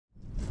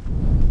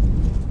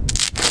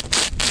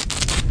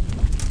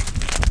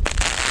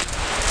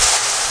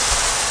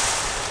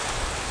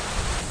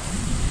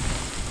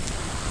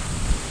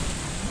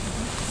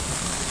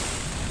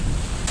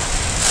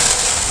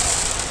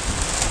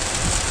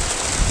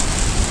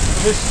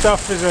This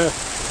stuff is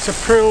it's a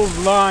prilled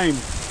lime,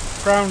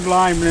 ground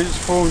lime, and it's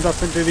formed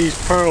up into these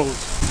pearls,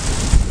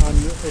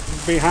 and it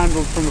can be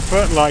handled from a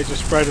fertilizer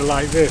spreader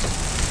like this.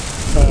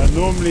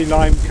 Normally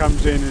lime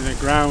comes in a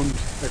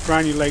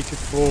granulated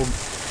form,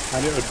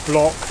 and it would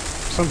block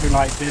something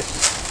like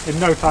this in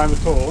no time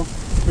at all,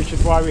 which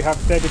is why we have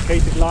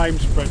dedicated lime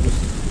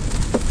spreaders.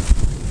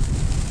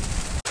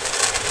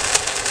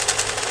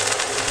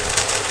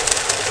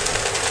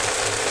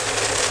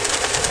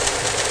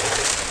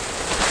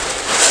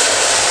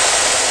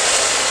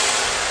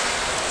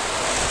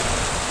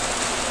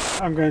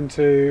 I'm going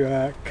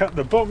to cut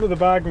the bottom of the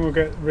bag, and we'll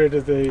get rid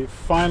of the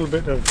final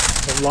bit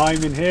of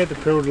lime in here, the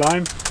peeled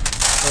lime.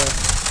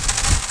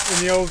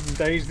 In the olden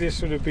days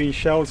this would have been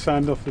shelled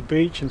sand off the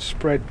beach and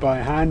spread by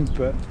hand,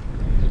 but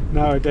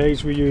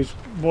nowadays we use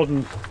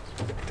modern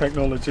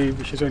technology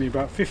which is only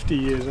about 50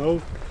 years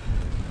old,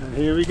 and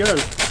here we go.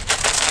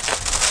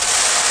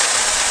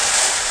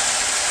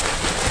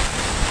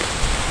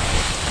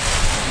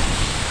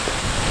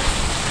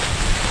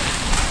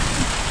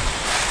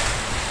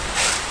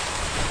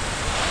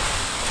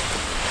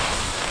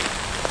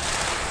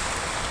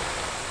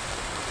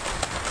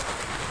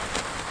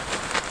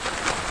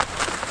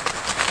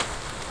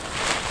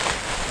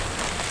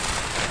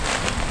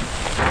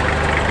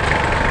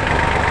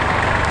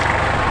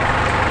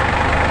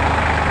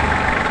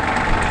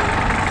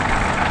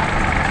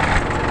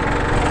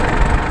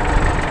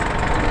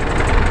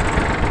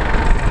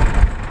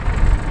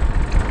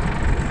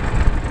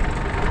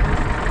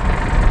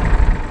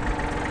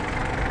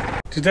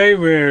 Today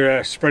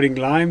we're spreading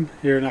lime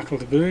here in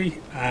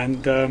Achildebuie,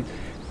 and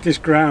this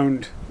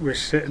ground we're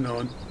sitting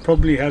on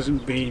probably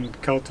hasn't been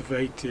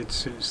cultivated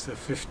since the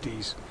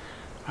 50s,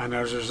 and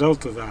as a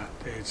result of that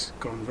it's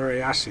gone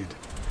very acid,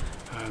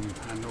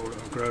 and all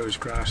it will grow is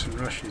grass and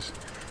rushes.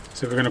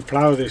 So we're going to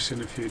plough this in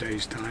a few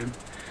days' time,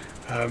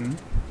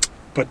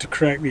 but to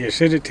correct the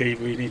acidity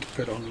we need to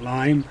put on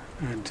lime,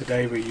 and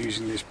today we're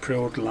using this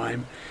prilled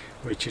lime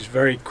which is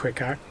very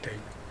quick acting.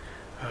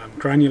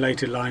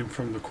 Granulated lime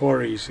from the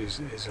quarries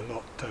is a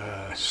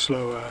lot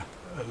slower,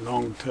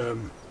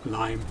 long-term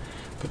lime,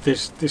 but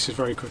this is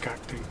very quick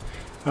acting,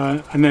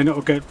 and then it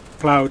will get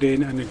ploughed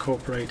in and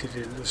incorporated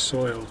into the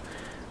soil,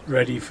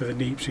 ready for the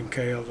neeps and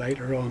kale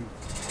later on.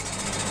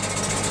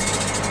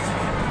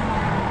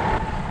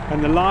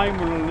 And the lime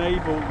will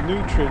enable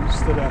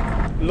nutrients that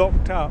are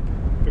locked up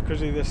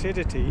because of the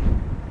acidity.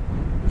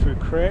 If we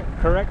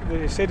correct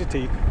the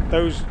acidity,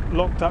 those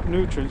locked up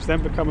nutrients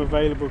then become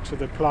available to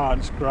the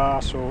plants,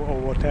 grass or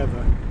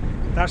whatever.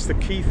 That's the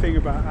key thing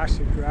about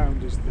acid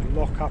ground, is the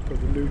lock up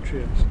of the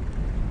nutrients.